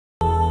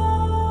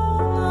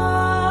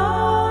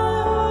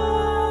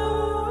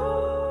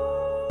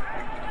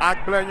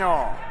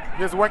Agbenyo.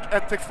 His work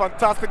ethics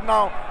fantastic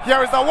now.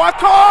 Here is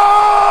Awako!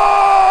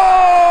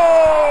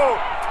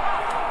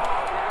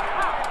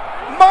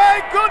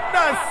 My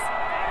goodness!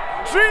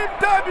 Dream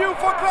debut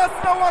for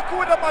Gladson Awako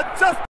with a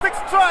majestic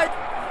strike.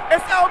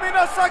 It's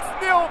Elmina Sharks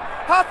 0,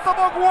 Hearts of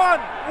Oak 1.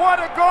 What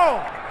a goal!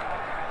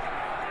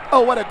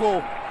 Oh, what a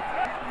goal.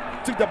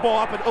 Took the ball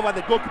up and over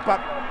the goalkeeper.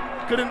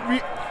 Couldn't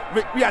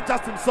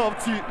readjust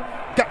himself to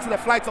get to the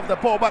flight of the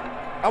ball, but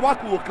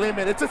Awako will claim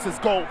it. It's just his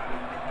goal.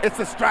 It's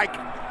a strike.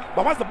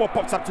 But once the ball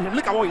pops up to him,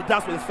 look at what he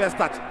does with his first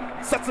touch.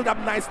 Sets it up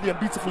nicely and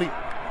beautifully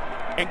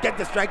and get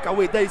the strike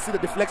away. There you see the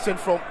deflection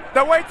from.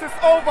 The wait is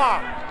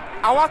over.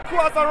 Awako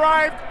has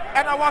arrived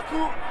and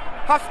Awako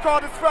has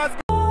scored his first goal.